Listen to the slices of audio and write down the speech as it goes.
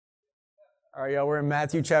All right, y'all, we're in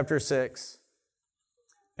Matthew chapter 6.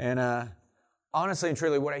 And honestly and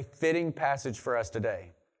truly, what a fitting passage for us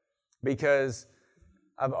today. Because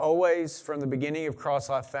I've always, from the beginning of Cross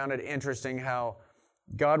Life, found it interesting how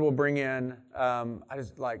God will bring in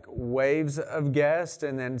waves of guests,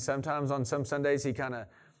 and then sometimes on some Sundays He kind of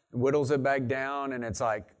whittles it back down, and it's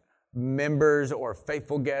like members or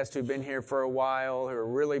faithful guests who've been here for a while, who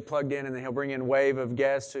are really plugged in, and then He'll bring in a wave of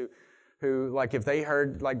guests who like if they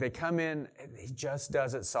heard, like they come in, He just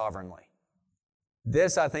does it sovereignly.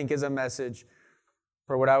 This, I think, is a message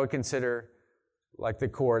for what I would consider like the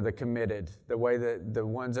core, the committed, the way that the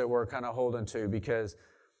ones that we're kind of holding to, because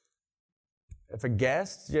if a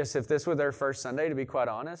guest, if this were their first Sunday, to be quite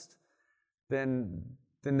honest, then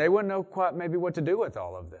they wouldn't know quite maybe what to do with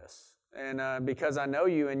all of this. And because I know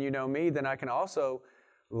you and you know me, then I can also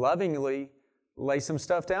lovingly lay some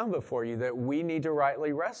stuff down before you that we need to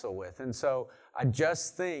rightly wrestle with. And so I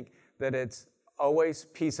just think that it's always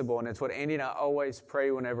peaceable, and it's what Andy and I always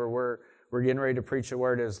pray whenever we're getting ready to preach the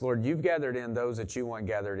word is, Lord, you've gathered in those that you want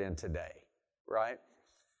gathered in today, right?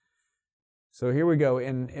 So here we go.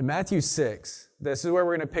 In Matthew 6, this is where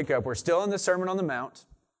we're going to pick up. We're still in the Sermon on the Mount.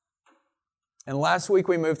 And last week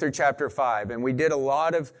we moved through chapter 5, and we did a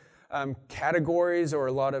lot of categories or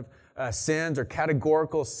a lot of sins or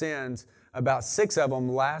categorical sins, about 6 of them.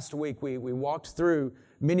 Last week we walked through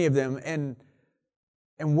many of them, and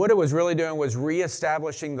what it was really doing was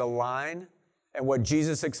reestablishing the line and what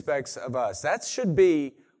Jesus expects of us. That should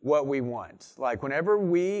be what we want. Like whenever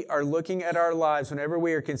we are looking at our lives, whenever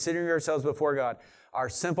we are considering ourselves before God, our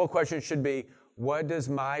simple question should be, what does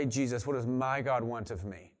my Jesus, what does my God want of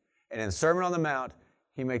me? And in the Sermon on the Mount,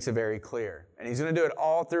 He makes it very clear. And He's going to do it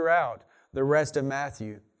all throughout the rest of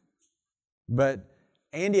Matthew. But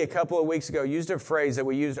Andy, a couple of weeks ago, used a phrase that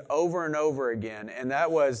we used over and over again, and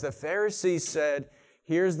that was the Pharisees said,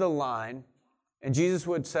 here's the line, and Jesus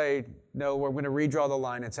would say, no, we're going to redraw the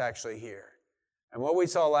line, it's actually here. And what we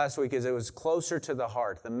saw last week is it was closer to the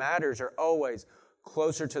heart. The matters are always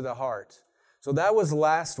closer to the heart. So that was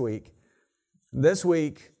last week. This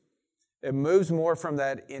week, it moves more from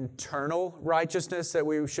that internal righteousness that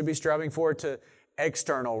we should be striving for to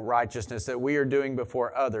external righteousness that we are doing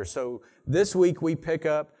before others. So this week we pick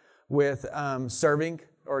up with serving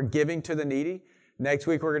or giving to the needy. Next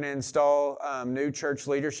week we're going to install new church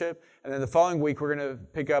leadership. And then the following week we're going to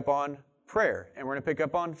pick up on prayer. And we're going to pick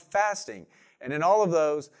up on fasting. And in all of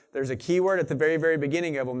those, there's a key word at the very, very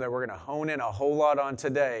beginning of them that we're going to hone in a whole lot on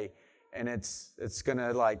today. And it's going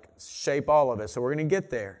to like shape all of it. So we're going to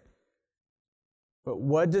get there. But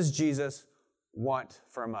what does Jesus want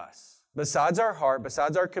from us? Besides our heart,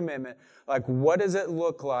 besides our commitment, like what does it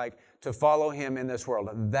look like to follow Him in this world?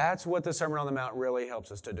 That's what the Sermon on the Mount really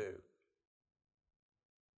helps us to do.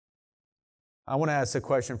 I want to ask the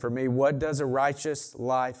question for me, what does a righteous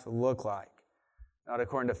life look like? Not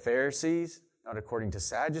according to Pharisees, not according to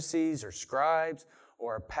Sadducees or scribes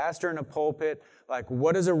or a pastor in a pulpit. Like,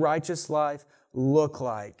 what does a righteous life look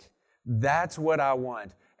like? That's what I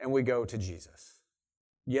want. And we go to Jesus.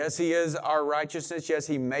 Yes, He is our righteousness. Yes,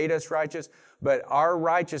 He made us righteous. But our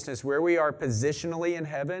righteousness, where we are positionally in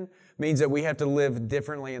heaven, means that we have to live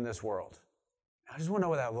differently in this world. I just want to know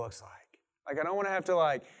what that looks like. Like, I don't want to have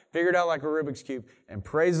to figure it out like a Rubik's Cube. And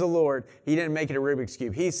praise the Lord, He didn't make it a Rubik's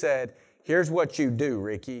Cube. He said, here's what you do,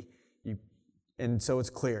 Ricky. And so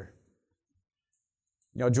it's clear.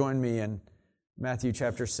 Y'all join me in Matthew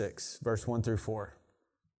chapter 6, verse 1 through 4.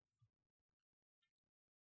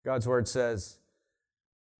 God's Word says,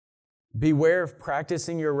 beware of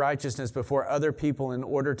practicing your righteousness before other people in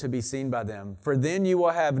order to be seen by them, for then you will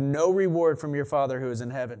have no reward from your Father who is in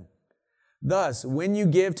heaven. Thus, when you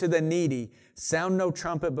give to the needy, sound no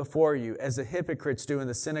trumpet before you, as the hypocrites do in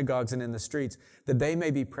the synagogues and in the streets, that they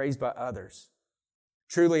may be praised by others.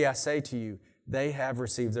 Truly, I say to you, they have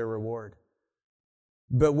received their reward.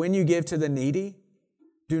 But when you give to the needy,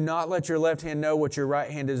 do not let your left hand know what your right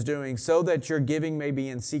hand is doing, so that your giving may be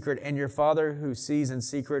in secret, and your Father who sees in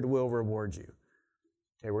secret will reward you.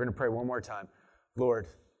 Okay, we're going to pray one more time. Lord,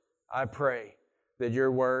 I pray that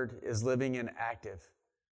your word is living and active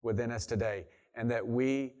within us today, and that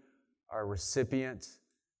we are recipients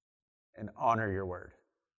and honor your word.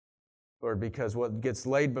 Lord, because what gets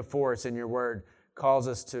laid before us in your word calls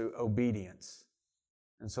us to obedience.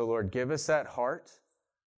 And so, Lord, give us that heart.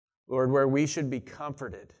 Lord, where we should be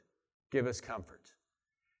comforted, give us comfort.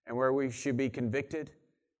 And where we should be convicted,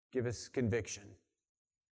 give us conviction.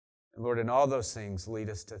 And Lord, in all those things, lead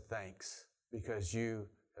us to thanks, because you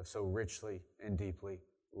have so richly and deeply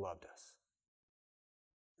loved us.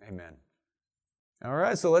 Amen. All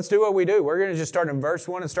right, so let's do what we do. We're going to just start in verse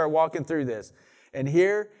 1 and start walking through this. And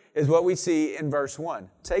here is what we see in verse 1.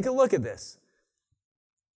 Take a look at this.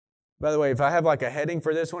 By the way, if I have like a heading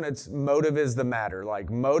for this one, it's motive is the matter. Like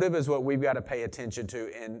motive is what we've got to pay attention to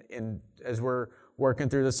in as we're working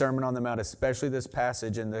through the Sermon on the Mount, especially this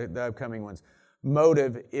passage and the upcoming ones.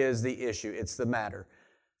 Motive is the issue. It's the matter.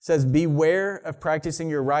 It says, beware of practicing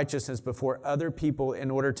your righteousness before other people in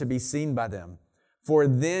order to be seen by them, for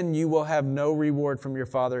then you will have no reward from your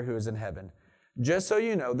Father who is in heaven. Just so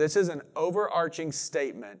you know, this is an overarching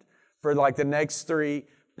statement for like the next three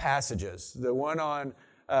passages. The one on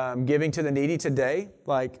giving to the needy today,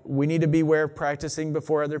 like we need to beware of practicing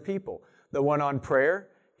before other people. The one on prayer,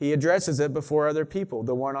 he addresses it before other people.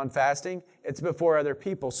 The one on fasting, it's before other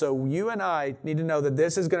people. So you and I need to know that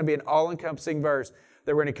this is going to be an all-encompassing verse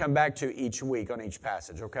that we're going to come back to each week on each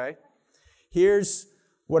passage, okay? Here's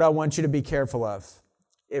what I want you to be careful of.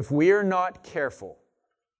 If we are not careful,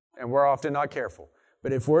 and we're often not careful,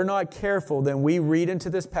 but if we're not careful, then we read into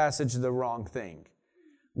this passage the wrong thing.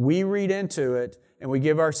 We read into it and we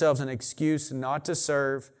give ourselves an excuse not to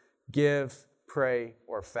serve, give, pray,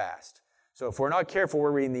 or fast. So if we're not careful,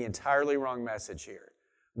 we're reading the entirely wrong message here.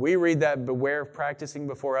 We read that beware of practicing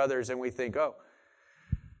before others and we think, oh,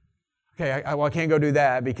 okay, I can't go do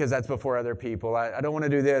that because that's before other people. I don't want to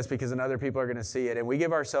do this because then other people are going to see it. And we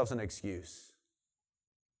give ourselves an excuse.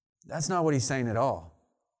 That's not what he's saying at all.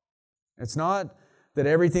 It's not that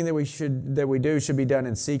everything that we do should be done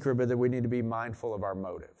in secret, but that we need to be mindful of our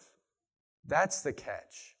motive. That's the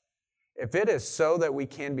catch. If it is so that we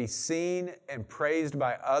can be seen and praised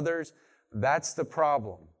by others, that's the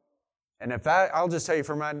problem. And if that, I'll just tell you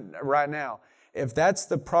from right now, if that's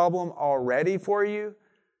the problem already for you,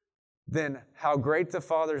 then how great the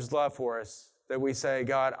Father's love for us that we say,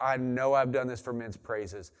 God, I know I've done this for men's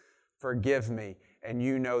praises. Forgive me, and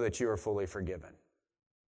you know that you are fully forgiven.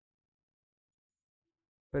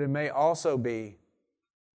 But it may also be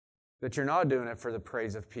that you're not doing it for the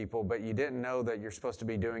praise of people, but you didn't know that you're supposed to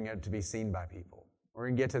be doing it to be seen by people. We're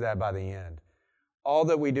going to get to that by the end. All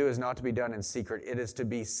that we do is not to be done in secret. It is to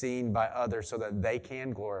be seen by others so that they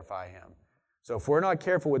can glorify Him. So if we're not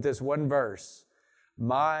careful with this one verse,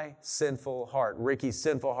 my sinful heart, Ricky's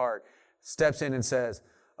sinful heart, steps in and says,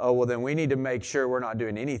 oh, well, then we need to make sure we're not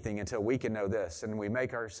doing anything until we can know this. And we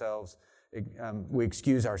make ourselves, we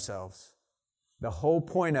excuse ourselves. The whole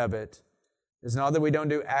point of it is not that we don't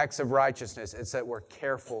do acts of righteousness. It's that we're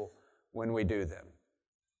careful when we do them.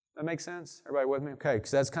 That makes sense? Everybody with me? Okay, because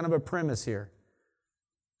that's kind of a premise here.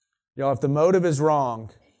 Y'all, if the motive is wrong,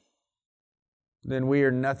 then we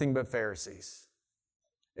are nothing but Pharisees.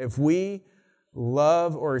 If we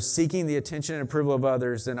love or are seeking the attention and approval of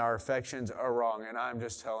others, then our affections are wrong. And I'm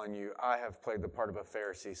just telling you, I have played the part of a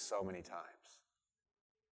Pharisee so many times.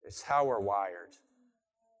 It's how we're wired.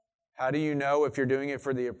 How do you know if you're doing it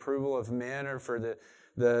for the approval of men or for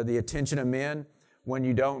the attention of men? When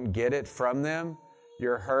you don't get it from them,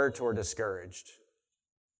 you're hurt or discouraged.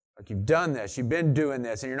 Like you've done this, you've been doing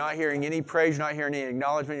this, and you're not hearing any praise, you're not hearing any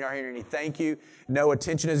acknowledgement, you're not hearing any thank you, no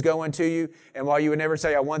attention is going to you. And while you would never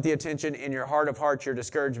say, I want the attention, in your heart of hearts, you're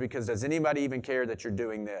discouraged because does anybody even care that you're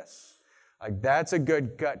doing this? Like that's a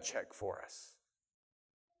good gut check for us.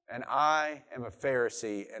 And I am a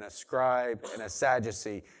Pharisee and a scribe and a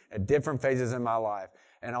Sadducee at different phases in my life.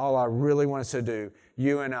 And all I really want us to do,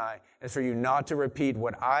 you and I, is for you not to repeat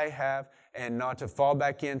what I have and not to fall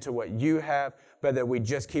back into what you have, but that we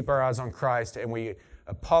just keep our eyes on Christ and we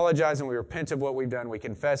apologize and we repent of what we've done. We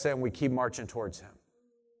confess it and we keep marching towards Him.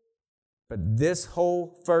 But this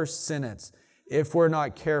whole first sentence, if we're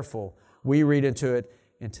not careful, we read into it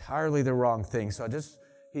entirely the wrong thing. So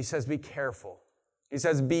he says, be careful. He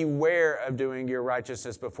says, beware of doing your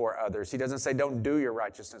righteousness before others. He doesn't say don't do your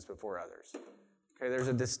righteousness before others. Okay, there's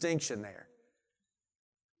a distinction there.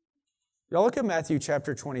 Y'all look at Matthew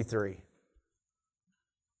chapter 23.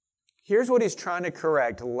 Here's what he's trying to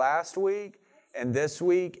correct last week and this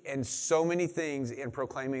week and so many things in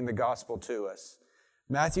proclaiming the gospel to us.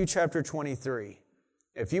 Matthew chapter 23.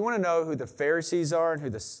 If you want to know who the Pharisees are and who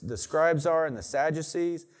the scribes are and the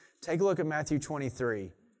Sadducees, take a look at Matthew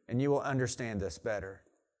 23. And you will understand this better.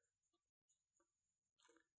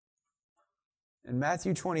 In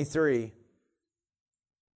Matthew 23,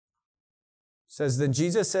 says, Then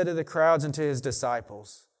Jesus said to the crowds and to His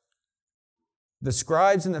disciples, The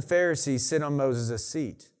scribes and the Pharisees sit on Moses'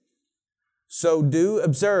 seat. So do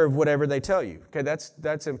observe whatever they tell you. Okay,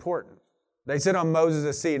 that's important. They sit on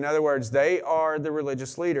Moses' seat. In other words, they are the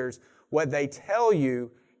religious leaders. What they tell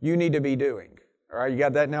you, you need to be doing. All right, you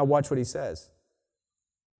got that? Now watch what he says.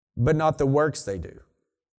 But not the works they do.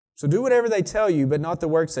 So do whatever they tell you, but not the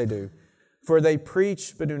works they do. For they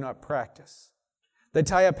preach, but do not practice. They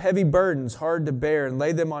tie up heavy burdens hard to bear and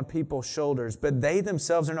lay them on people's shoulders, but they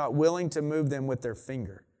themselves are not willing to move them with their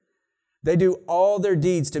finger. They do all their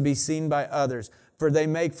deeds to be seen by others, for they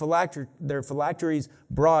make their phylacteries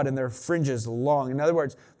broad and their fringes long. In other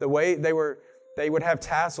words, the way they would have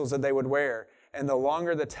tassels that they would wear, and the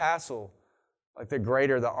longer the tassel, like the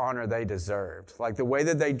greater the honor they deserved. Like the way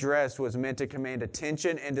that they dressed was meant to command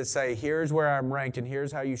attention and to say, here's where I'm ranked and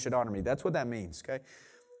here's how you should honor me. That's what that means, okay?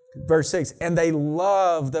 Verse 6, and they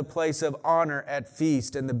love the place of honor at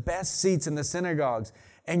feast and the best seats in the synagogues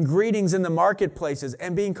and greetings in the marketplaces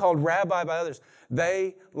and being called rabbi by others.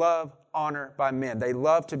 They love honor by men. They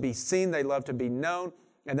love to be seen. They love to be known,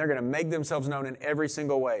 and they're going to make themselves known in every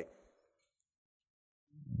single way.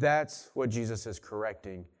 That's what Jesus is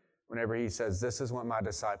correcting whenever he says, this is what my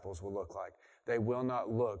disciples will look like. They will not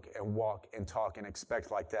look and walk and talk and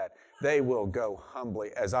expect like that. They will go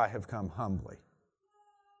humbly as I have come humbly.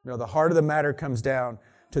 You know, the heart of the matter comes down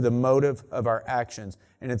to the motive of our actions,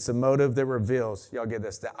 and it's the motive that reveals, y'all get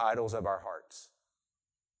this, the idols of our hearts.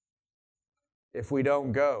 If we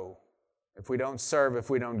don't go, if we don't serve, if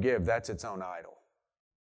we don't give, that's its own idol.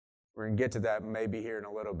 We're going to get to that maybe here in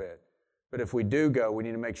a little bit. But if we do go, we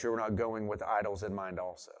need to make sure we're not going with idols in mind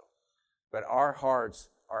also. But our hearts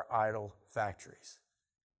are idol factories.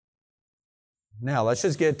 Now, let's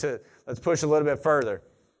push a little bit further.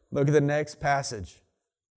 Look at the next passage.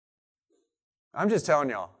 I'm just telling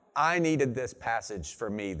y'all, I needed this passage for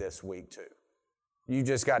me this week too. You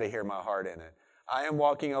just got to hear my heart in it. I am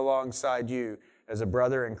walking alongside you as a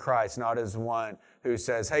brother in Christ, not as one who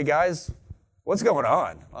says, hey guys, what's going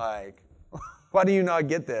on? Like, why do you not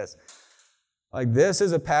get this? Like, this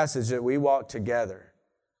is a passage that we walk together.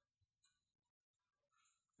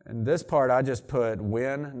 And this part I just put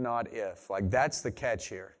when, not if. Like, that's the catch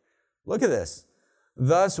here. Look at this.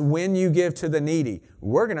 Thus, when you give to the needy,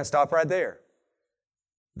 we're going to stop right there.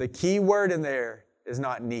 The key word in there is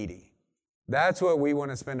not needy. That's what we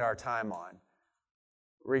want to spend our time on.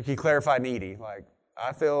 Ricky, clarify needy. Like,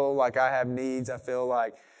 I feel like I have needs. I feel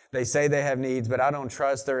like they say they have needs, but I don't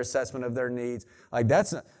trust their assessment of their needs. Like,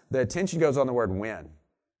 that's not, the attention goes on the word when.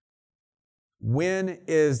 When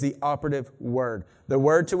is the operative word. The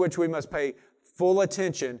word to which we must pay full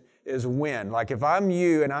attention is when. Like if I'm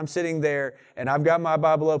you and I'm sitting there and I've got my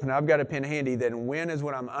Bible open and I've got a pen handy, then when is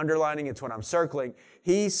what I'm underlining, it's what I'm circling.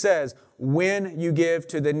 He says, when you give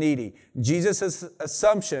to the needy. Jesus'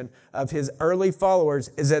 assumption of his early followers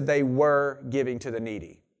is that they were giving to the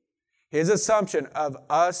needy. His assumption of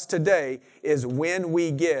us today is when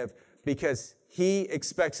we give, because he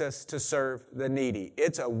expects us to serve the needy.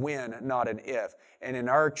 It's a when, not an if. And in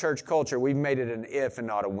our church culture, we've made it an if and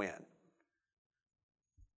not a when.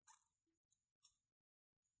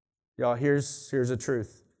 Y'all, here's the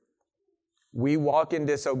truth. We walk in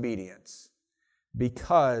disobedience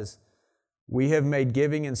because we have made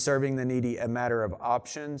giving and serving the needy a matter of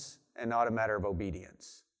options and not a matter of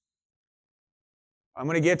obedience. I'm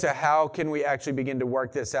going to get to how can we actually begin to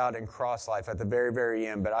work this out in Cross Life at the very, very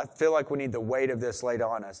end, but I feel like we need the weight of this laid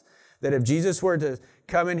on us. That if Jesus were to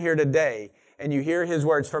come in here today and you hear his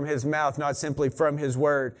words from his mouth, not simply from his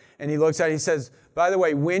word, and he looks at it, he says, by the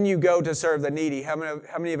way, when you go to serve the needy, how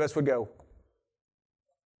many of us would go?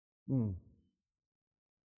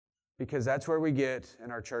 Because that's where we get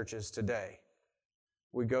in our churches today.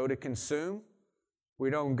 We go to consume. We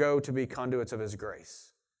don't go to be conduits of his grace.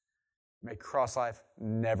 May Cross Life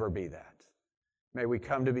never be that. May we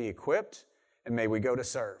come to be equipped, and may we go to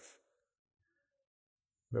serve.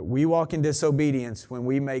 But we walk in disobedience when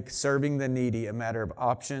we make serving the needy a matter of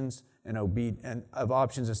options and of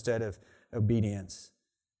options instead of obedience.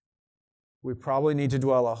 We probably need to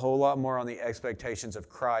dwell a whole lot more on the expectations of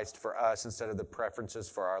Christ for us instead of the preferences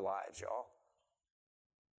for our lives, y'all.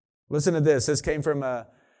 Listen to this. This came from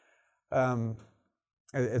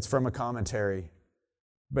it's from a commentary.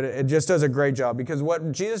 But it just does a great job, because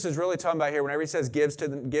what Jesus is really talking about here, whenever he says give to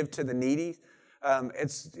the needy,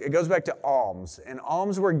 it goes back to alms. And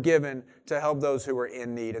alms were given to help those who were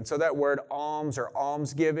in need. And so that word alms or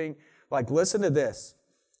almsgiving, like listen to this.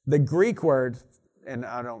 The Greek word, and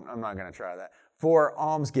I'm not going to try that, for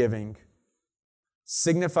almsgiving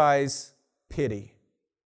signifies pity,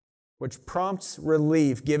 which prompts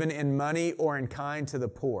relief given in money or in kind to the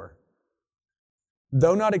poor.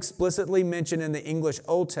 Though not explicitly mentioned in the English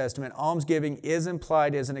Old Testament, almsgiving is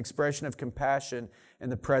implied as an expression of compassion in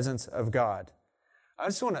the presence of God. I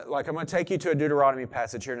just want to, I'm going to take you to a Deuteronomy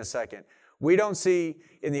passage here in a second. We don't see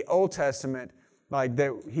in the Old Testament,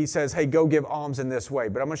 that he says, hey, go give alms in this way.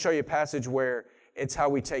 But I'm going to show you a passage where it's how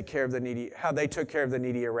we take care of the needy, how they took care of the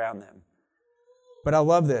needy around them. But I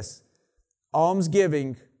love this.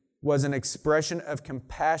 Almsgiving was an expression of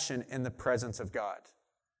compassion in the presence of God.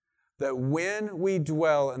 That when we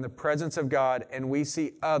dwell in the presence of God and we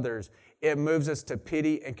see others, it moves us to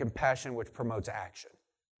pity and compassion, which promotes action.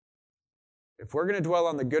 If we're going to dwell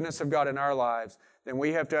on the goodness of God in our lives, then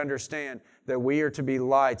we have to understand that we are to be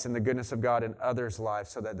lights in the goodness of God in others'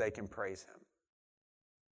 lives so that they can praise Him.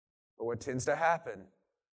 But what tends to happen,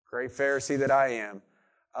 great Pharisee that I am,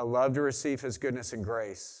 I love to receive His goodness and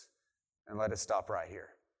grace and let it stop right here.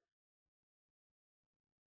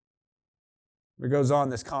 It goes on,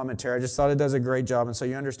 this commentary. I just thought it does a great job. And so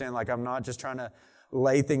you understand, I'm not just trying to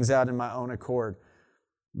lay things out in my own accord.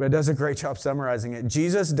 But it does a great job summarizing it.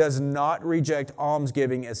 Jesus does not reject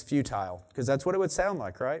almsgiving as futile, because that's what it would sound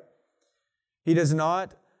like, right? He does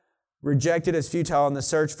not reject it as futile in the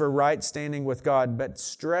search for right standing with God, but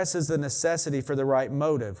stresses the necessity for the right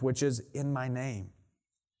motive, which is in my name.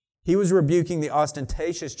 He was rebuking the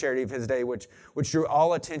ostentatious charity of his day, which drew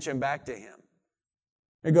all attention back to him.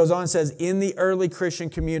 It goes on and says, in the early Christian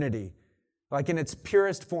community, like in its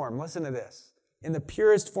purest form, listen to this, in the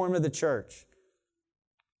purest form of the church,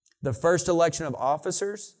 the first election of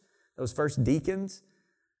officers, those first deacons,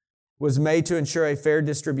 was made to ensure a fair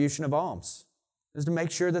distribution of alms. It was to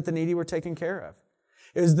make sure that the needy were taken care of.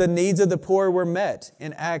 It was the needs of the poor were met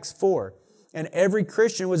in Acts 4. And every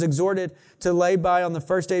Christian was exhorted to lay by on the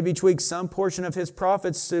first day of each week some portion of his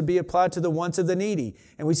profits to be applied to the wants of the needy.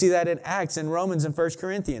 And we see that in Acts and Romans and 1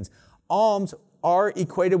 Corinthians. Alms are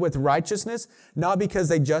equated with righteousness, not because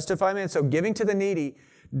they justify man. So giving to the needy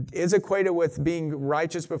is equated with being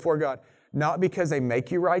righteous before God, not because they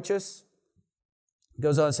make you righteous. It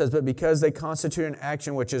goes on and says, but because they constitute an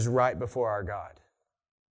action which is right before our God.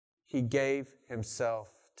 He gave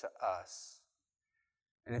Himself to us.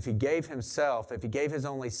 And if He gave Himself, if He gave His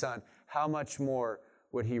only Son, how much more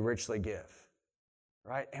would He richly give?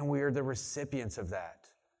 Right? And we are the recipients of that.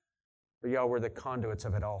 But y'all, we're the conduits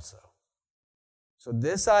of it also. So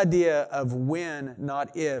this idea of when,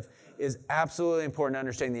 not if, is absolutely important to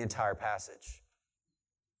understand the entire passage.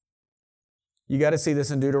 You got to see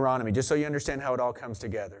this in Deuteronomy, just so you understand how it all comes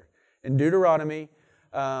together. In Deuteronomy,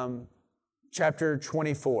 chapter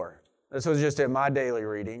 24. This was just in my daily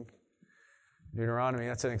reading. Deuteronomy,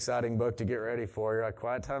 that's an exciting book to get ready for. You're like,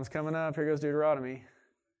 quiet time's coming up. Here goes Deuteronomy.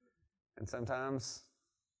 And sometimes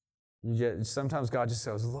God just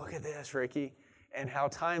goes, look at this, Ricky. And how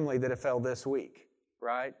timely that it fell this week,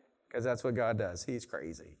 right? Because that's what God does. He's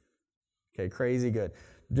crazy. Okay, crazy good.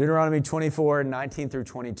 Deuteronomy 24, 19 through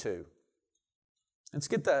 22. Let's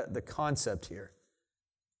get the concept here.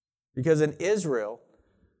 Because in Israel,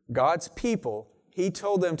 God's people, He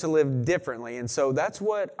told them to live differently. And so that's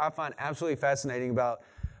what I find absolutely fascinating about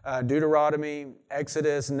Deuteronomy,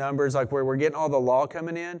 Exodus, Numbers, like where we're getting all the law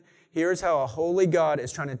coming in. Here's how a holy God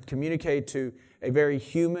is trying to communicate to a very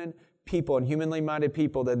human people and humanly minded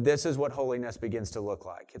people that this is what holiness begins to look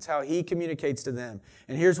like. It's how He communicates to them.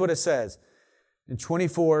 And here's what it says in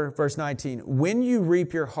 24, verse 19. When you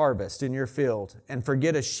reap your harvest in your field and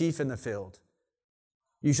forget a sheaf in the field,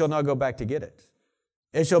 you shall not go back to get it.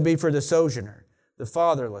 It shall be for the sojourner, the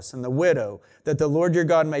fatherless, and the widow, that the Lord your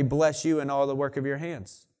God may bless you in all the work of your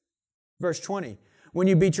hands. Verse 20, when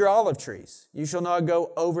you beat your olive trees, you shall not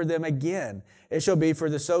go over them again. It shall be for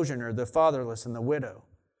the sojourner, the fatherless, and the widow.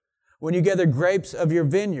 When you gather grapes of your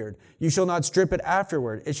vineyard, you shall not strip it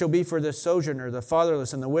afterward. It shall be for the sojourner, the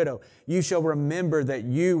fatherless, and the widow. You shall remember that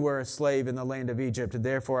you were a slave in the land of Egypt.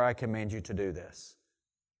 Therefore, I command you to do this.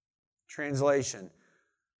 Translation.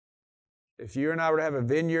 If you and I were to have a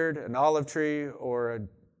vineyard, an olive tree, or a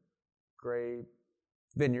grape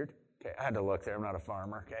vineyard. Okay, I had to look there. I'm not a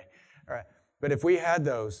farmer. Okay, all right. But if we had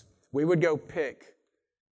those, we would go pick.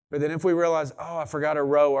 But then if we realized, I forgot a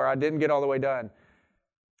row or I didn't get all the way done,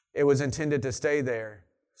 it was intended to stay there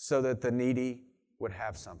so that the needy would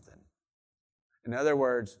have something. In other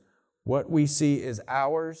words, what we see is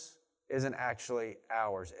ours isn't actually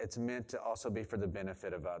ours. It's meant to also be for the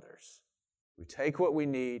benefit of others. We take what we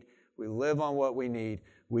need, we live on what we need,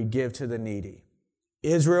 we give to the needy.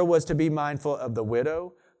 Israel was to be mindful of the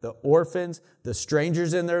widow, the orphans, the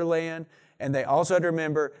strangers in their land, and they also had to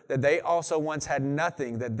remember that they also once had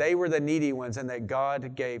nothing, that they were the needy ones and that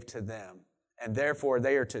God gave to them. And therefore,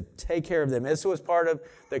 they are to take care of them. This was part of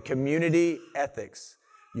the community ethics.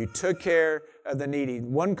 You took care of the needy.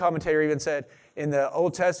 One commentator even said, in the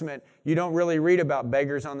Old Testament, you don't really read about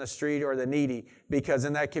beggars on the street or the needy because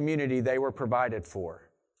in that community, they were provided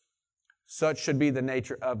for. Such should be the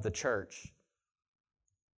nature of the church.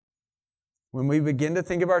 When we begin to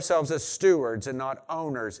think of ourselves as stewards and not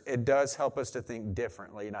owners, it does help us to think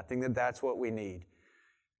differently. And I think that that's what we need.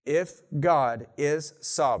 If God is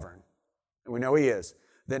sovereign, and we know He is,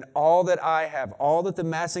 then all that I have, all that the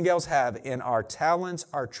Massengales have in our talents,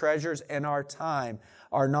 our treasures, and our time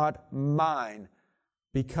are not mine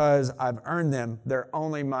because I've earned them. They're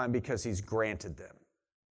only mine because He's granted them.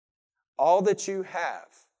 All that you have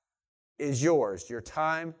is yours, your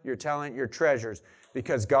time, your talent, your treasures,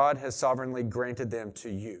 because God has sovereignly granted them to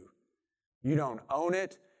you. You don't own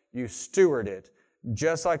it, you steward it,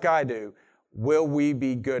 just like I do. Will we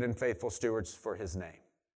be good and faithful stewards for His name?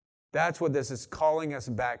 That's what this is calling us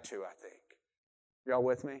back to, I think. Y'all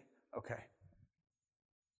with me? Okay.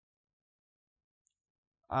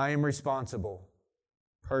 I am responsible,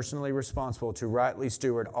 personally responsible, to rightly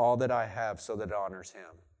steward all that I have so that it honors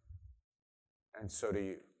Him. And so do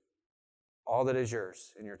you. All that is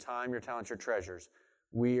yours, in your time, your talents, your treasures,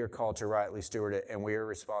 we are called to rightly steward it, and we are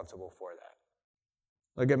responsible for that.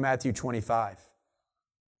 Look at Matthew 25.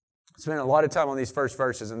 Spent a lot of time on these first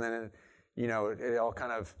verses, and then, it all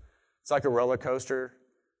kind of, it's like a roller coaster.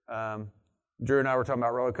 Drew and I were talking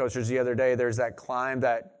about roller coasters the other day. There's that climb,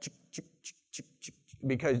 that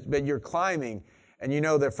but you're climbing, and you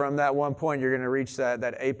know that from that one point you're going to reach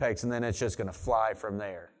that apex, and then it's just going to fly from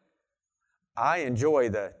there. I enjoy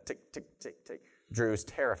the tick, tick, tick, tick. Drew's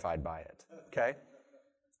terrified by it, okay?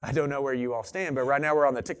 I don't know where you all stand, but right now we're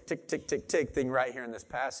on the tick, tick, tick, tick, tick thing right here in this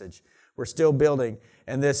passage. We're still building,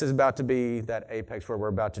 and this is about to be that apex where we're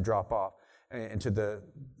about to drop off into the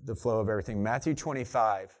flow of everything. Matthew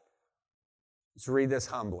 25. Let's read this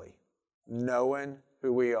humbly, knowing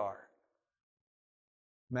who we are.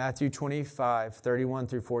 Matthew 25, 31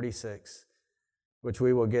 through 46, which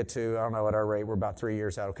we will get to, I don't know at our rate, we're about 3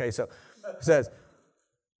 years out. Okay, so it says,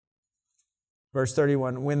 verse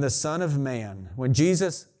 31, when the Son of Man, when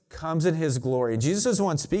Jesus comes in His glory, and Jesus is the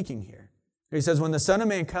one speaking here. He says, when the Son of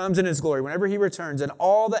Man comes in His glory, whenever He returns, and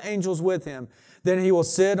all the angels with Him, then He will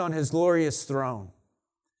sit on His glorious throne.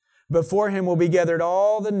 Before Him will be gathered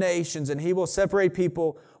all the nations, and He will separate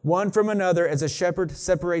people one from another as a shepherd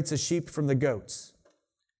separates the sheep from the goats.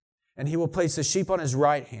 And He will place the sheep on His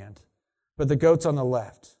right hand, but the goats on the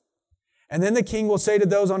left. And then the King will say to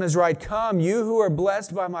those on His right, come, you who are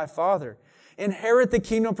blessed by my Father, inherit the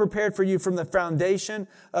kingdom prepared for you from the foundation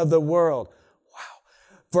of the world. Wow.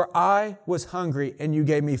 For I was hungry, and you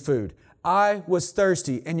gave me food. I was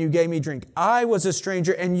thirsty, and you gave me drink. I was a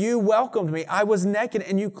stranger, and you welcomed me. I was naked,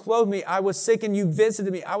 and you clothed me. I was sick, and you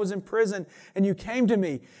visited me. I was in prison, and you came to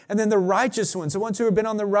me. And then the righteous ones, the ones who have been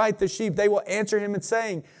on the right, the sheep, they will answer Him and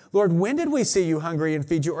saying, Lord, when did we see you hungry and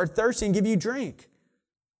feed you, or thirsty and give you drink?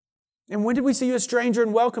 And when did we see you a stranger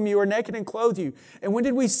and welcome you, or naked and clothe you? And when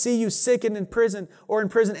did we see you sick and in prison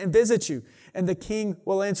and visit you? And the King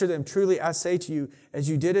will answer them, truly I say to you, as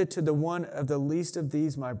you did it to the one of the least of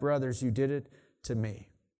these, my brothers, you did it to me.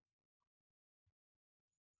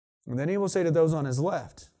 And then He will say to those on His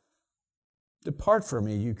left, depart from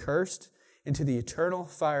me, you cursed, into the eternal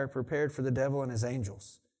fire prepared for the devil and his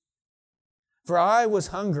angels. For I was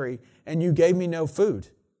hungry, and you gave me no food.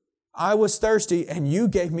 I was thirsty, and you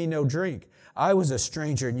gave me no drink. I was a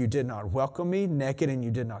stranger, and you did not welcome me, naked, and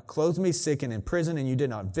you did not clothe me, sick and in prison, and you did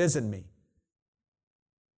not visit me.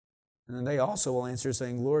 And then they also will answer,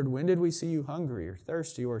 saying, Lord, when did we see you hungry, or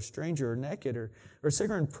thirsty, or a stranger, or naked, or sick,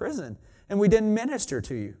 or in prison, and we didn't minister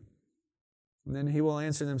to you? And then He will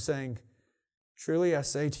answer them, saying, truly I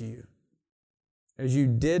say to you, as you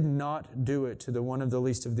did not do it to the one of the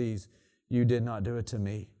least of these, you did not do it to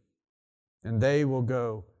me. And these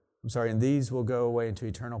will go away into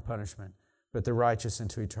eternal punishment, but the righteous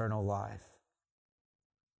into eternal life.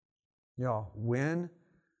 Y'all, when,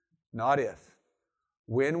 not if,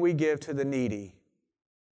 when we give to the needy,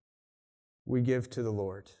 we give to the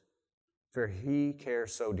Lord, for He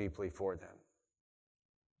cares so deeply for them.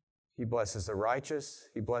 He blesses the righteous,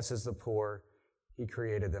 He blesses the poor, He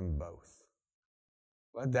created them both.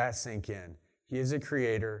 Let that sink in. He is a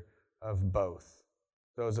creator of both.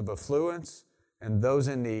 Those of affluence and those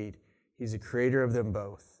in need, He's a creator of them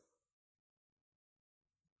both.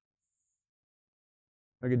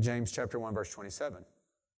 Look at James chapter 1, verse 27.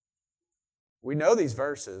 We know these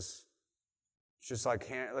verses. It's just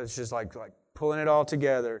like pulling it all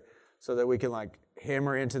together so that we can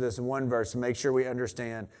hammer into this one verse and make sure we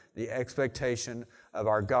understand the expectation of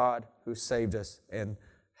our God who saved us and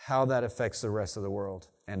how that affects the rest of the world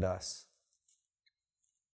and us.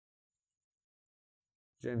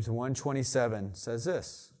 James 1:27 says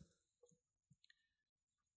this.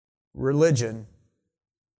 Religion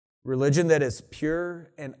that is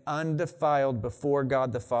pure and undefiled before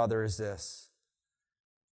God the Father is this: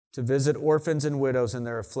 to visit orphans and widows in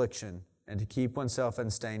their affliction and to keep oneself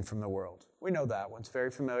unstained from the world. We know that one's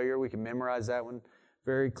very familiar. We can memorize that one.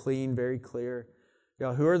 Very clean, very clear.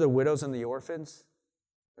 Y'all, who are the widows and the orphans?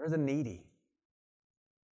 They're the needy.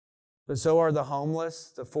 But so are the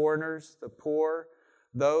homeless, the foreigners, the poor,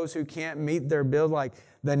 those who can't meet their bill. Like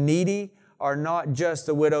the needy are not just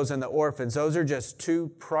the widows and the orphans. Those are just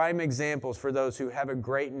two prime examples for those who have a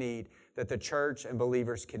great need that the church and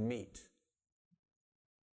believers can meet.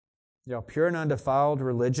 Pure and undefiled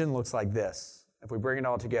religion looks like this. If we bring it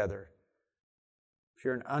all together,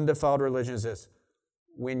 pure and undefiled religion is this: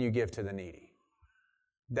 when you give to the needy.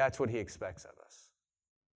 That's what He expects of us.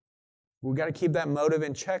 We've got to keep that motive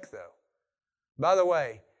in check, though. By the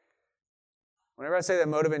way, whenever I say that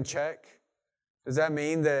motive in check, does that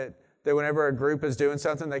mean that whenever a group is doing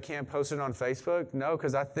something, they can't post it on Facebook? No,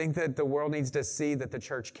 because I think that the world needs to see that the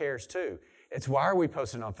church cares too. It's why are we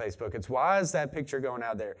posting on Facebook? It's why is that picture going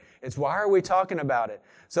out there? It's why are we talking about it?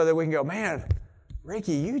 So that we can go, man,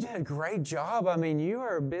 Ricky, you did a great job. I mean, you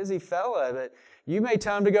are a busy fella, but you made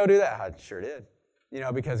time to go do that. I sure did.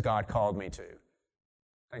 Because God called me to.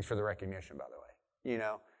 Thanks for the recognition, by the way.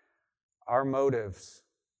 Our motives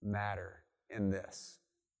matter in this.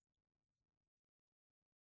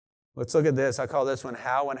 Let's look at this. I call this one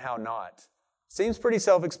how and how not. Seems pretty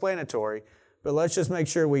self-explanatory, but let's just make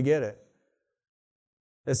sure we get it.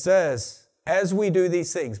 It says, as we do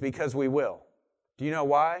these things, because we will. Do you know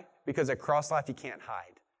why? Because at Cross Life, you can't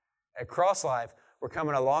hide. At Cross Life, we're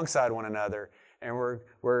coming alongside one another, and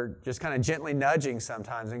we're just kind of gently nudging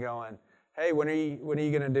sometimes and going, hey, when are you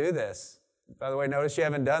going to do this? By the way, notice you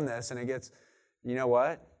haven't done this, and it gets, you know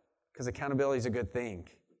what? Because accountability is a good thing.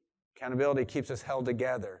 Accountability keeps us held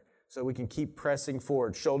together so we can keep pressing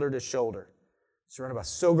forward, shoulder to shoulder, surrounded by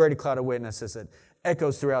so great a cloud of witnesses that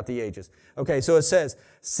echoes throughout the ages. Okay, so it says,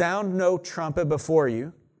 sound no trumpet before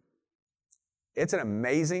you. It's an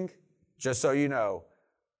amazing, just so you know,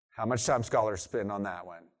 how much time scholars spend on that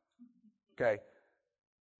one. Okay?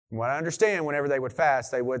 What I understand, whenever they would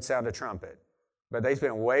fast, they would sound a trumpet. But they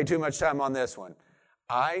spent way too much time on this one.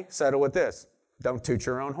 I settle with this. Don't toot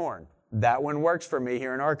your own horn. That one works for me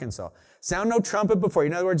here in Arkansas. Sound no trumpet before you.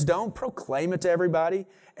 In other words, don't proclaim it to everybody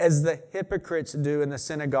as the hypocrites do in the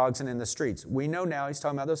synagogues and in the streets. We know now he's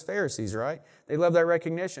talking about those Pharisees, right? They love that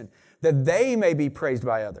recognition, that they may be praised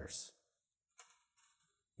by others.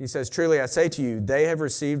 He says, truly I say to you, they have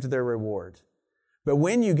received their reward. But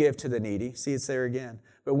when you give to the needy, see it's there again,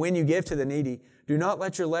 but when you give to the needy, do not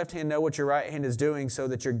let your left hand know what your right hand is doing so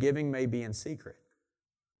that your giving may be in secret.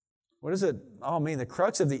 What does it all mean? The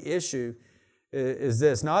crux of the issue is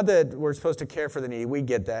this. Not that we're supposed to care for the needy. We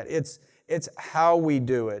get that. It's how we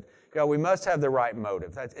do it. We must have the right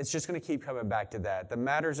motive. It's just going to keep coming back to that. The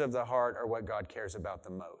matters of the heart are what God cares about the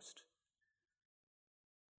most.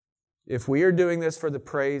 If we are doing this for the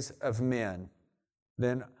praise of men,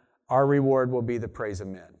 then our reward will be the praise of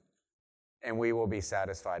men. And we will be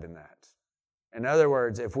satisfied in that. In other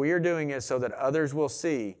words, if we are doing it so that others will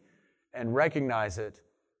see and recognize it,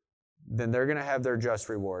 then they're going to have their just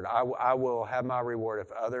reward. I will have my reward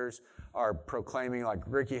if others are proclaiming, like,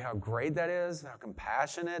 Ricky, how great that is, how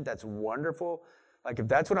compassionate, that's wonderful. Like, if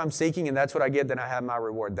that's what I'm seeking and that's what I get, then I have my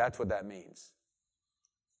reward. That's what that means.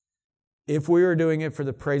 If we are doing it for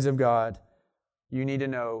the praise of God, you need to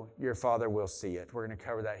know your Father will see it. We're going to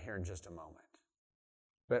cover that here in just a moment.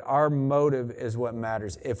 But our motive is what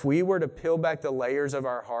matters. If we were to peel back the layers of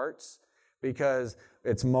our hearts, because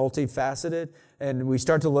it's multifaceted, and we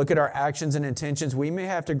start to look at our actions and intentions, we may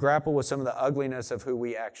have to grapple with some of the ugliness of who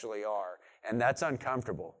we actually are, and that's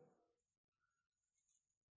uncomfortable.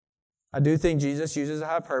 I do think Jesus uses a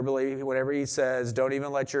hyperbole whenever he says, don't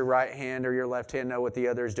even let your right hand or your left hand know what the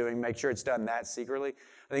other is doing. Make sure it's done that secretly.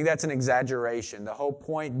 I think that's an exaggeration. The whole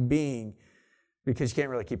point being, because you can't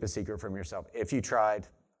really keep a secret from yourself. If you tried,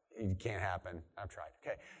 it can't happen. I've tried.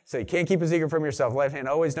 Okay. So you can't keep a secret from yourself. Left hand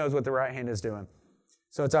always knows what the right hand is doing.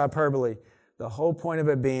 So it's hyperbole. The whole point of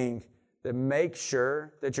it being that make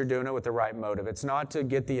sure that you're doing it with the right motive. It's not to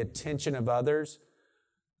get the attention of others,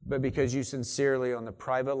 but because you sincerely, on the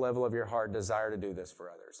private level of your heart, desire to do this for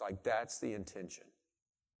others. Like, that's the intention.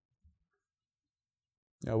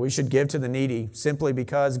 We should give to the needy simply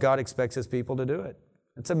because God expects His people to do it.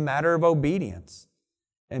 It's a matter of obedience.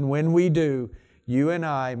 And when we do, you and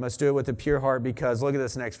I must do it with a pure heart, because look at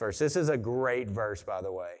this next verse. This is a great verse, by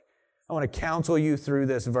the way. I want to counsel you through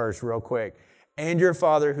this verse real quick. And your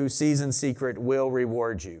Father who sees in secret will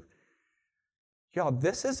reward you. Y'all,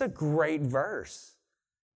 this is a great verse.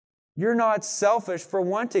 You're not selfish for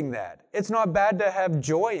wanting that. It's not bad to have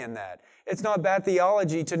joy in that. It's not bad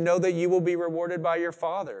theology to know that you will be rewarded by your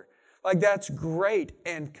Father. Like, that's great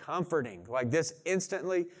and comforting. Like, this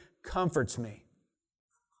instantly comforts me.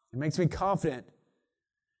 It makes me confident.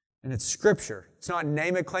 And it's Scripture. It's not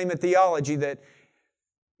name it, claim it theology that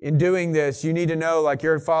in doing this, you need to know like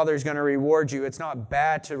your Father is going to reward you. It's not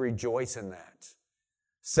bad to rejoice in that.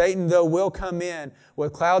 Satan, though, will come in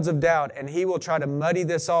with clouds of doubt, and he will try to muddy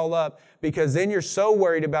this all up, because then you're so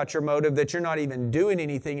worried about your motive that you're not even doing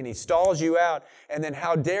anything, and he stalls you out. And then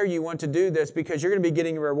how dare you want to do this because you're going to be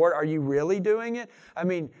getting a reward. Are you really doing it? I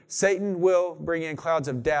mean, Satan will bring in clouds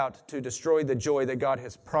of doubt to destroy the joy that God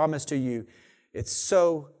has promised to you. It's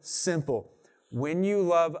so simple. When you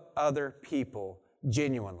love other people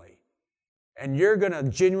genuinely, and you're going to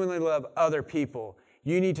genuinely love other people,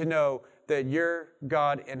 you need to know that your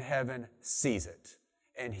God in heaven sees it,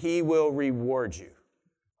 and he will reward you.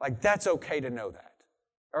 Like, that's okay to know that.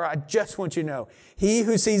 All right, I just want you to know, he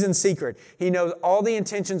who sees in secret, he knows all the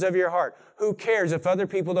intentions of your heart. Who cares if other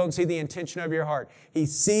people don't see the intention of your heart? He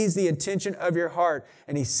sees the intention of your heart,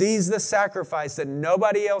 and he sees the sacrifice that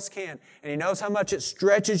nobody else can, and he knows how much it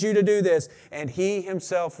stretches you to do this, and he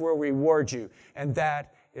himself will reward you, and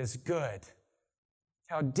that is good.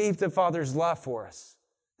 How deep the Father's love for us,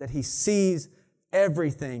 that he sees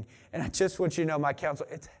everything. And I just want you to know, my counsel,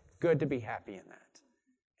 it's good to be happy in that.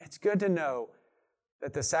 It's good to know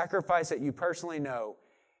that the sacrifice that you personally know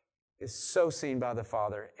is so seen by the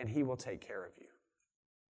Father, and he will take care of you.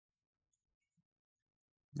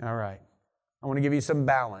 All right. I want to give you some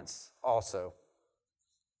balance also.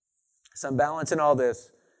 Some balance in all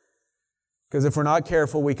this. Because if we're not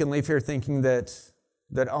careful, we can leave here thinking that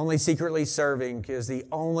only secretly serving is the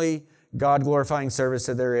only God-glorifying service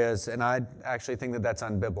that there is, and I actually think that that's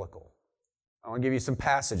unbiblical. I want to give you some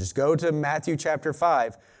passages. Go to Matthew chapter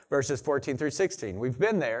 5, verses 14 through 16. We've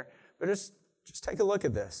been there, but just take a look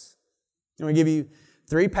at this. I'm going to give you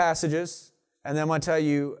 3 passages, and then I'm going to tell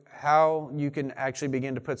you how you can actually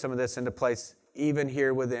begin to put some of this into place, even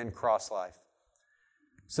here within Cross Life.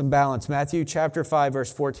 Some balance. Matthew chapter 5,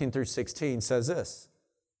 verse 14 through 16 says this.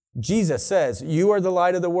 Jesus says, "You are the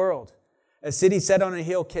light of the world. A city set on a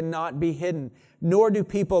hill cannot be hidden, nor do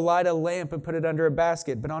people light a lamp and put it under a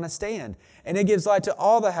basket, but on a stand, and it gives light to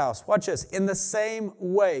all the house." Watch this. "In the same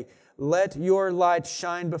way, let your light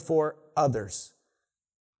shine before others.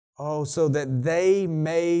 Oh, so that they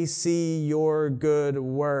may see your good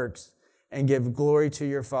works and give glory to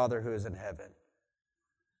your Father who is in heaven."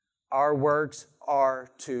 Our works are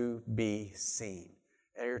to be seen.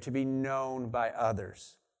 They are to be known by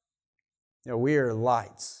others. You know, we are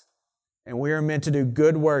lights. And we are meant to do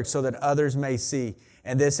good work so that others may see.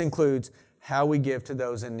 And this includes how we give to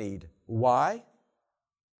those in need. Why?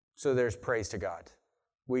 So there's praise to God.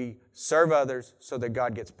 We serve others so that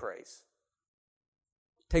God gets praise.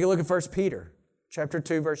 Take a look at 1 Peter chapter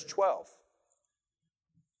 2, verse 12.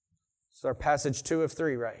 This is our passage 2 of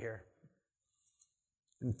 3 right here.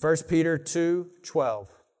 In 1 Peter 2,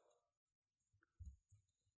 12.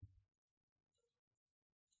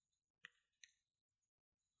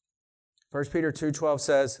 1 Peter 2:12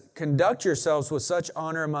 says, "Conduct yourselves with such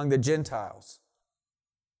honor among the Gentiles,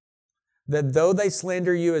 that though they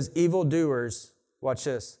slander you as evildoers," watch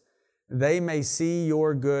this, "they may see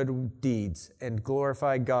your good deeds and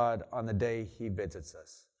glorify God on the day he visits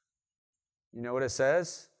us." You know what it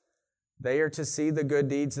says? They are to see the good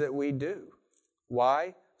deeds that we do.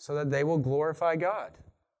 Why? So that they will glorify God.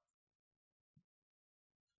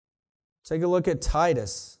 Take a look at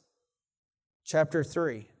Titus chapter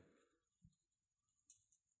 3.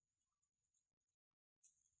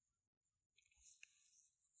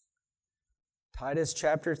 Titus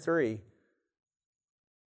chapter 3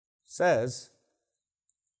 says,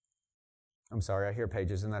 I'm sorry, I hear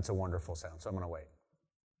pages, and that's a wonderful sound, so I'm going to wait.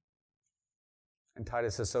 And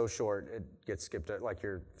Titus is so short, it gets skipped, like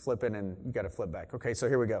you're flipping and you got to flip back. Okay, so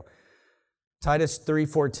here we go. Titus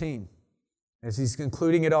 3:14. As he's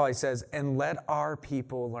concluding it all, he says, "And let our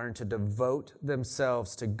people learn to devote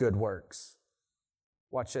themselves to good works."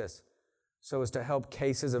 Watch this. "So as to help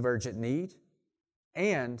cases of urgent need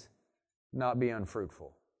and not be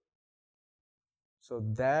unfruitful." So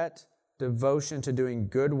that devotion to doing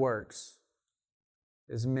good works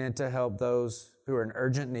is meant to help those who are in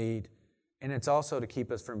urgent need, and it's also to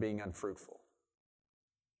keep us from being unfruitful.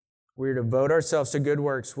 We're to devote ourselves to good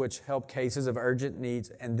works which help cases of urgent needs,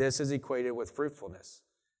 and this is equated with fruitfulness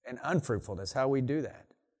and unfruitfulness, how we do that.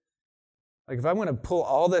 Like if I'm going to pull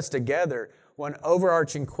all this together, one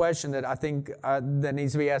overarching question that I think that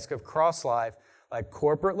needs to be asked of Cross Life, like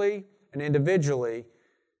corporately and individually,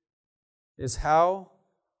 is how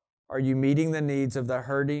are you meeting the needs of the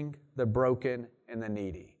hurting, the broken, and the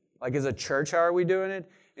needy? Like as a church, how are we doing it?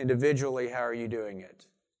 Individually, how are you doing it?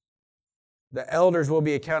 The elders will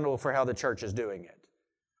be accountable for how the church is doing it.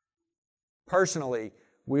 Personally,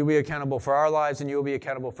 we'll be accountable for our lives and you'll be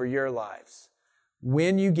accountable for your lives.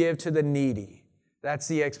 When you give to the needy, That's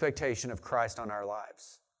the expectation of Christ on our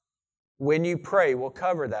lives. When you pray, we'll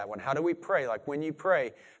cover that one. How do we pray? Like when you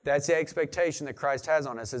pray, that's the expectation that Christ has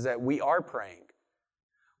on us, is that we are praying.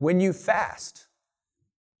 When you fast,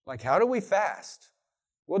 like how do we fast?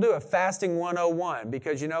 We'll do a fasting 101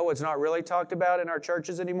 because you know what's not really talked about in our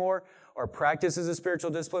churches anymore or practices a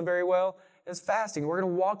spiritual discipline very well is fasting. We're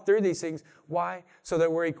going to walk through these things. Why? So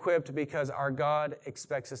that we're equipped because our God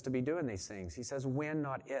expects us to be doing these things. He says when,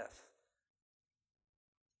 not if.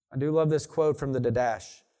 I do love this quote from the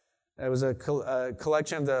Didache. It was a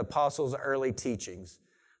collection of the apostles' early teachings.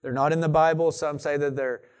 They're not in the Bible. Some say that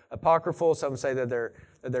they're apocryphal. Some say that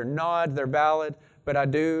they're not. They're valid. But I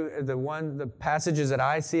do, the passages that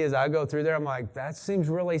I see as I go through there, I'm like, that seems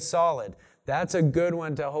really solid. That's a good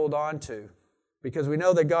one to hold on to. Because we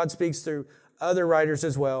know that God speaks through other writers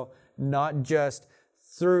as well, not just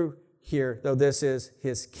through here, though this is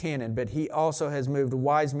His canon. But He also has moved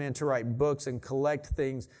wise men to write books and collect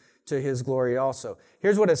things to His glory also.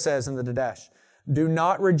 Here's what it says in the Didache. Do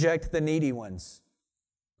not reject the needy ones,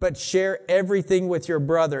 but share everything with your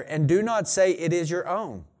brother, and do not say it is your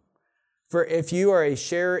own. For if you are a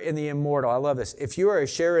sharer in the immortal, I love this, if you are a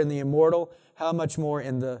sharer in the immortal, how much more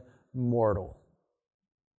in the mortal?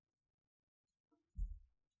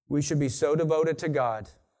 We should be so devoted to God,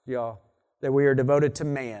 y'all, that we are devoted to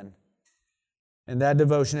man. And that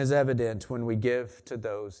devotion is evident when we give to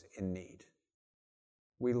those in need.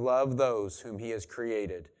 We love those whom He has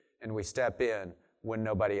created, and we step in when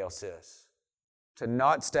nobody else is. To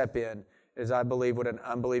not step in is, I believe, what an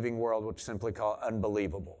unbelieving world would simply call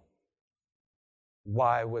unbelievable.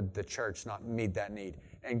 Why would the church not meet that need?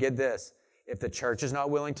 And get this, if the church is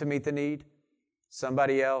not willing to meet the need,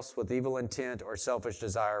 somebody else with evil intent or selfish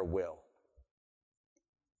desire will.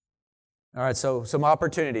 All right, so some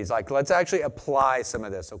opportunities. Like, let's actually apply some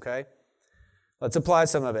of this, okay? Let's apply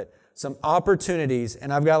some of it. Some opportunities,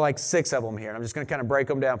 and I've got like 6 of them here, and I'm just going to kind of break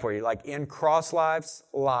them down for you. Like in Cross Life's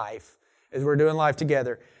life, as we're doing life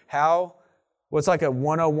together, what's like a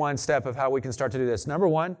 101 step of how we can start to do this? Number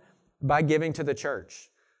 1, by giving to the church.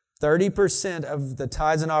 30% of the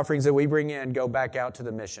tithes and offerings that we bring in go back out to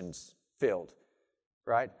the missions field,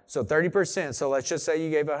 right? So 30%. So let's just say you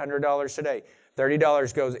gave $100 today.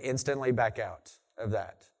 $30 goes instantly back out of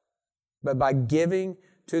that. But by giving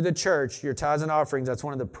to the church, your tithes and offerings, that's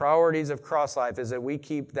one of the priorities of Cross Life, is that we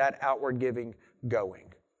keep that outward giving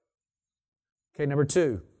going. Okay, number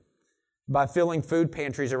 2, by filling food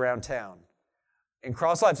pantries around town. In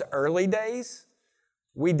Cross Life's early days,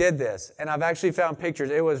 we did this, and I've actually found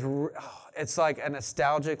pictures. It's like a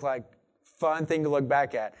nostalgic, like fun thing to look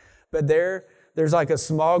back at. But there's like a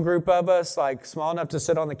small group of us, like small enough to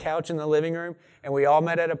sit on the couch in the living room, and we all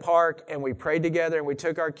met at a park, and we prayed together, and we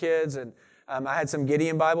took our kids, and I had some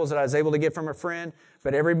Gideon Bibles that I was able to get from a friend,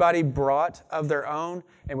 but everybody brought of their own,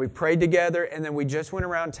 and we prayed together, and then we just went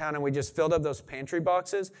around town, and we just filled up those pantry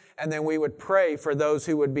boxes, and then we would pray for those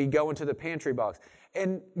who would be going to the pantry box.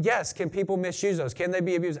 And yes, can people misuse those? Can they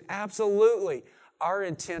be abused? Absolutely. Our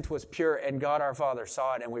intent was pure, and God our Father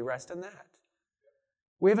saw it, and we rest in that.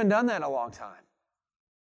 We haven't done that in a long time.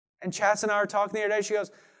 And Chas and I were talking the other day. She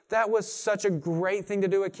goes, that was such a great thing to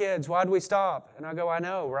do with kids. Why'd we stop? And I go, I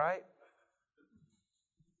know, right?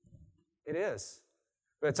 It is.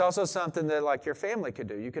 But it's also something that like your family could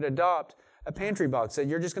do. You could adopt a pantry box that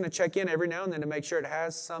you're just going to check in every now and then to make sure it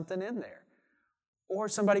has something in there. Or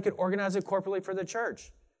somebody could organize it corporately for the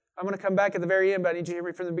church. I'm going to come back at the very end, but I need you to hear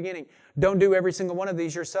me from the beginning. Don't do every single one of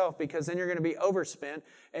these yourself, because then you're going to be overspent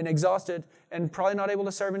and exhausted and probably not able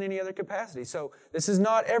to serve in any other capacity. So this is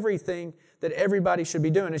not everything that everybody should be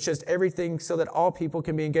doing. It's just everything so that all people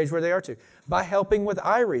can be engaged where they are to. By helping with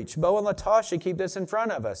iReach. Bo and Latasha keep this in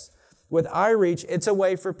front of us. With iReach, it's a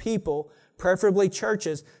way for people, preferably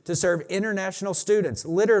churches, to serve international students,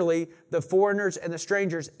 literally the foreigners and the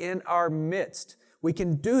strangers in our midst. We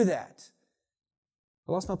can do that.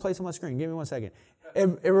 I lost my place on my screen. Give me 1 second.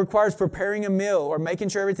 It requires preparing a meal or making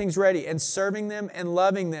sure everything's ready and serving them and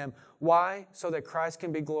loving them. Why? So that Christ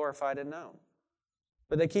can be glorified and known.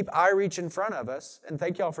 But they keep iReach in front of us, and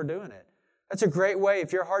thank y'all for doing it. That's a great way.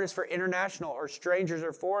 If your heart is for international or strangers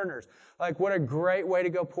or foreigners, like what a great way to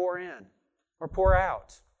go pour in or pour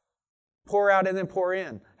out. Pour out and then pour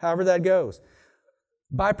in, however that goes.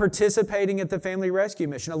 By participating at the Family Rescue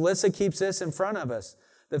Mission. Alyssa keeps this in front of us.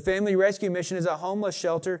 The Family Rescue Mission is a homeless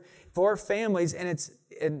shelter for families, and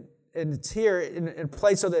it's here in a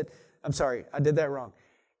place so that, I'm sorry, I did that wrong.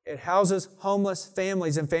 It houses homeless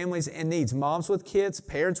families and families in needs. Moms with kids,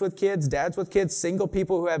 parents with kids, dads with kids, single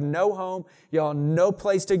people who have no home, y'all, no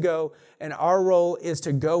place to go. And our role is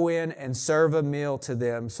to go in and serve a meal to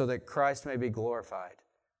them so that Christ may be glorified.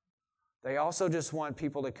 They also just want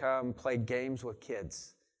people to come play games with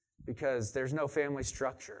kids because there's no family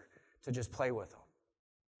structure to just play with them.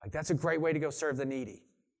 Like, that's a great way to go serve the needy.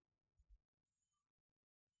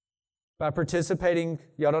 By participating,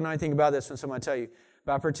 y'all don't know anything about this when someone tell you,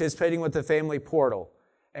 by participating with the family portal,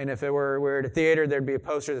 and if we're at a theater, there'd be a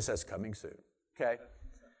poster that says, coming soon, okay?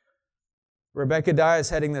 Rebecca Dye is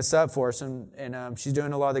heading this up for us, and she's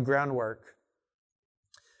doing a lot of the groundwork.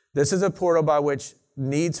 This is a portal by which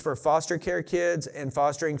needs for foster care kids and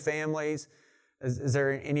fostering families. Is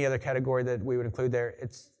there any other category that we would include there?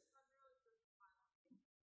 It's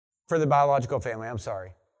for the biological family, I'm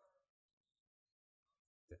sorry.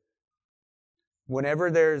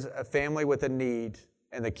 Whenever there's a family with a need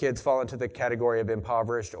and the kids fall into the category of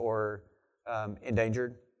impoverished or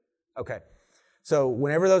endangered, okay. So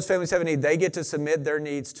whenever those families have a need, they get to submit their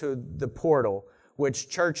needs to the portal, which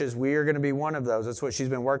churches, we are going to be one of those. That's what she's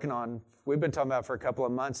been working on. We've been talking about for a couple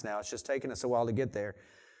of months now. It's just taken us a while to get there.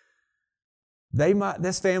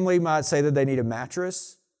 This family might say that they need a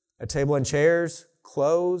mattress, a table and chairs,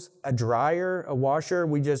 clothes, a dryer, a washer.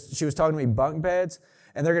 She was talking to me bunk beds,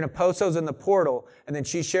 and they're going to post those in the portal, and then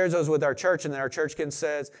she shares those with our church, and then our church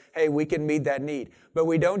says, hey, we can meet that need. But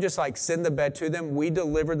we don't just send the bed to them. We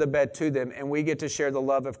deliver the bed to them, and we get to share the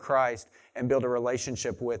love of Christ and build a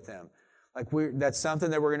relationship with them. That's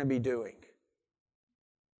something that we're going to be doing.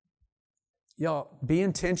 Y'all, be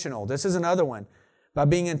intentional. This is another one. By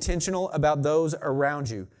being intentional about those around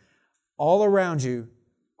you. All around you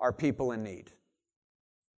are people in need.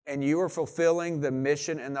 And you are fulfilling the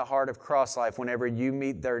mission and the heart of Cross Life whenever you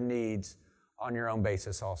meet their needs on your own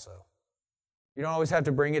basis also. You don't always have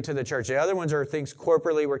to bring it to the church. The other ones are things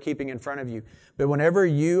corporately we're keeping in front of you. But whenever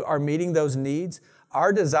you are meeting those needs,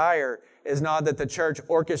 our desire is not that the church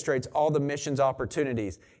orchestrates all the missions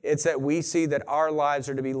opportunities. It's that we see that our lives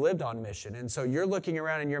are to be lived on mission. And so you're looking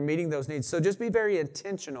around and you're meeting those needs. So just be very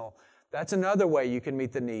intentional. That's another way you can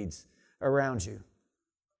meet the needs around you.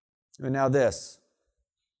 And now this.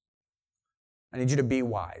 I need you to be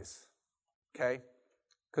wise, okay?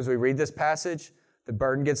 Because we read this passage, the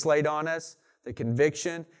burden gets laid on us, the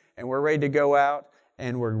conviction, and we're ready to go out,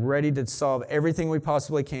 and we're ready to solve everything we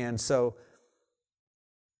possibly can. So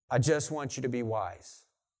I just want you to be wise.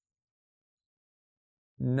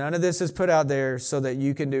 None of this is put out there so that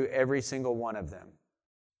you can do every single one of them.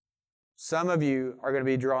 Some of you are going to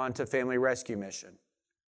be drawn to Family Rescue Mission.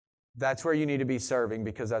 That's where you need to be serving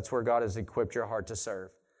because that's where God has equipped your heart to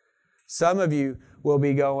serve. Some of you will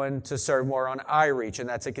be going to serve more on iReach, and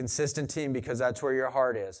that's a consistent team because that's where your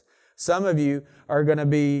heart is. Some of you are going to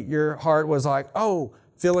be, your heart was like, oh,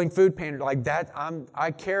 filling food pantry, like that,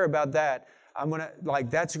 I care about that. I'm going to,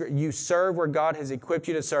 that's, you serve where God has equipped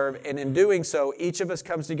you to serve, and in doing so, each of us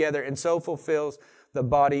comes together and so fulfills the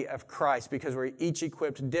body of Christ because we're each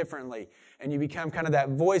equipped differently, and you become kind of that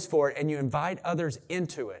voice for it, and you invite others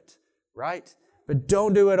into it, right? But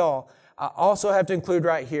don't do it all. I also have to include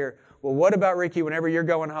right here, well, what about, Ricky, whenever you're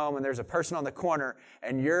going home and there's a person on the corner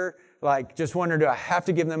and you're just wondering, do I have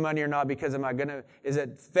to give them money or not because is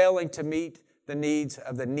it failing to meet the needs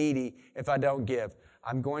of the needy if I don't give?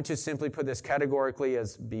 I'm going to simply put this categorically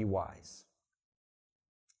as be wise.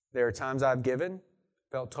 There are times I've given,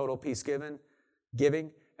 felt total peace giving,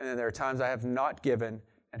 and then there are times I have not given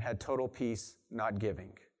and had total peace not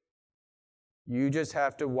giving. You just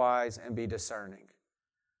have to wise and be discerning.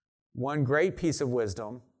 One great piece of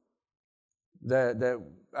wisdom that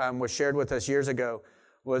was shared with us years ago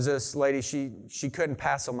was this lady, she couldn't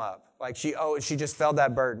pass them up. She just felt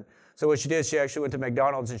that burden. So what she did, she actually went to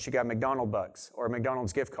McDonald's and she got McDonald's bucks or a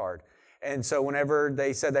McDonald's gift card. And so whenever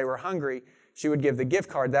they said they were hungry, she would give the gift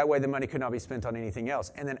card. That way the money could not be spent on anything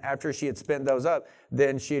else. And then after she had spent those up,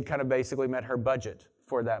 then she had kind of basically met her budget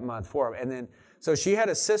for that month for them. And then, so she had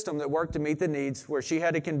a system that worked to meet the needs where she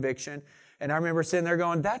had a conviction. And I remember sitting there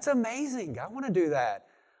going, that's amazing. I want to do that.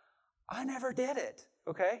 I never did it,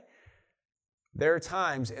 okay? There are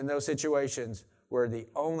times in those situations where the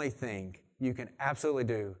only thing you can absolutely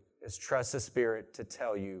do is trust the Spirit to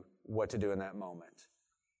tell you what to do in that moment.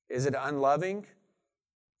 Is it unloving?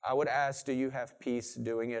 I would ask, do you have peace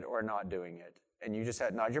doing it or not doing it? And you just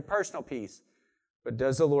had not your personal peace, but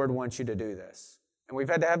does the Lord want you to do this? And we've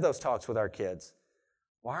had to have those talks with our kids.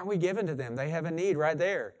 Why aren't we giving to them? They have a need right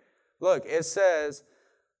there. Look, it says,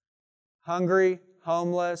 hungry,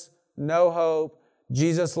 homeless, no hope,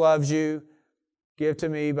 Jesus loves you, give to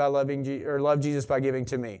me by loving love Jesus by giving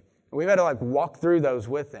to me. We've had to walk through those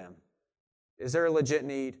with them. Is there a legit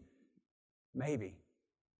need? Maybe.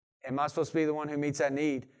 Am I supposed to be the one who meets that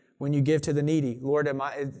need? When you give to the needy, Lord,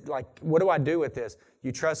 what do I do with this?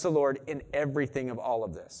 You trust the Lord in everything of all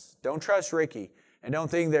of this. Don't trust Ricky. And don't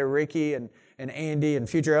think that Ricky and Andy and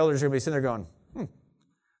future elders are going to be sitting there going,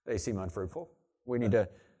 they seem unfruitful. We need to...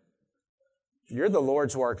 You're the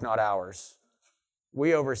Lord's work, not ours.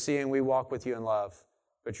 We oversee and we walk with you in love,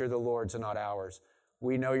 but you're the Lord's and not ours.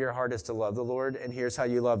 We know your heart is to love the Lord, and here's how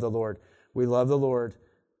you love the Lord. We love the Lord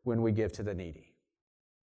when we give to the needy.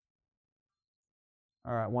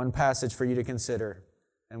 All right, one passage for you to consider,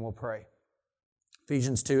 and we'll pray.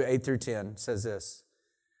 Ephesians 2, 8 through 10 says this.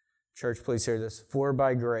 Church, please hear this. For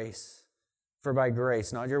by grace,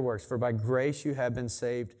 not your works, for by grace you have been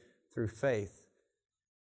saved through faith.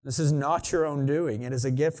 This is not your own doing. It is a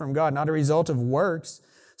gift from God, not a result of works,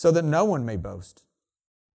 so that no one may boast.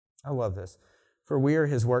 I love this. For we are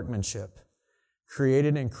His workmanship,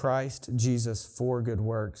 created in Christ Jesus for good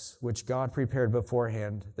works, which God prepared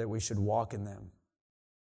beforehand that we should walk in them.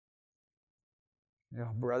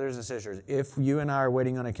 Brothers and sisters, if you and I are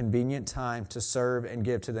waiting on a convenient time to serve and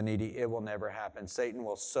give to the needy, it will never happen. Satan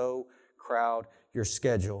will so crowd your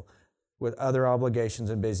schedule with other obligations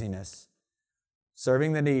and busyness.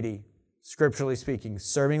 Serving the needy, scripturally speaking,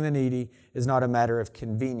 serving the needy is not a matter of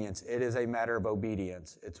convenience. It is a matter of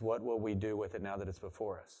obedience. It's what will we do with it now that it's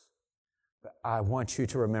before us. But I want you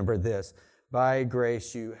to remember this. By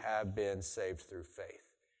grace you have been saved through faith.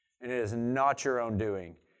 And it is not your own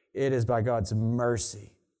doing. It is by God's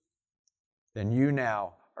mercy. Then you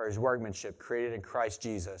now are His workmanship, created in Christ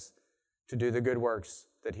Jesus, to do the good works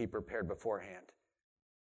that He prepared beforehand.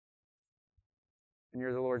 And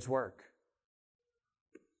you're the Lord's work.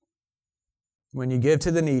 When you give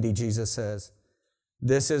to the needy, Jesus says,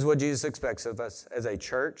 this is what Jesus expects of us as a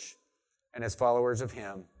church and as followers of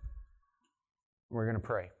Him. We're going to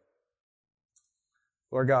pray.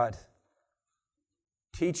 Lord God,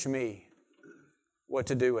 teach me what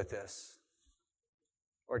to do with this.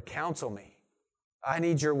 Lord, counsel me. I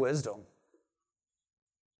need your wisdom.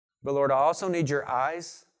 But Lord, I also need your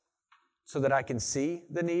eyes so that I can see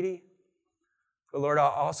the needy. But Lord, I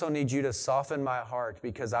also need you to soften my heart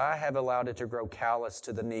because I have allowed it to grow callous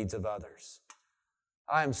to the needs of others.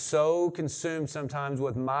 I am so consumed sometimes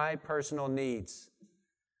with my personal needs.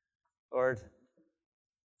 Lord,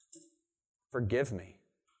 forgive me.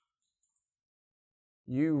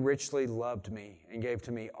 You richly loved me and gave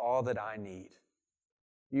to me all that I need.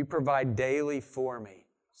 You provide daily for me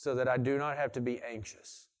so that I do not have to be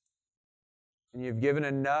anxious. And you've given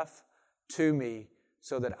enough to me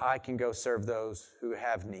so that I can go serve those who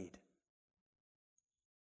have need.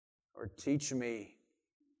 Or teach me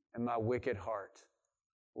in my wicked heart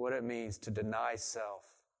what it means to deny self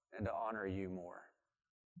and to honor you more.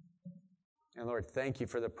 And Lord, thank you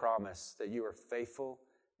for the promise that you are faithful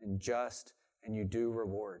and just and you do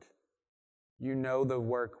reward. You know the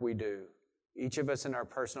work we do, each of us in our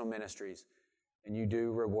personal ministries, and you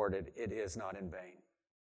do reward it. It is not in vain.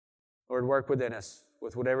 Lord, work within us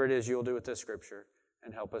with whatever it is you'll do with this scripture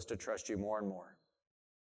and help us to trust you more and more.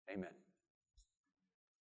 Amen.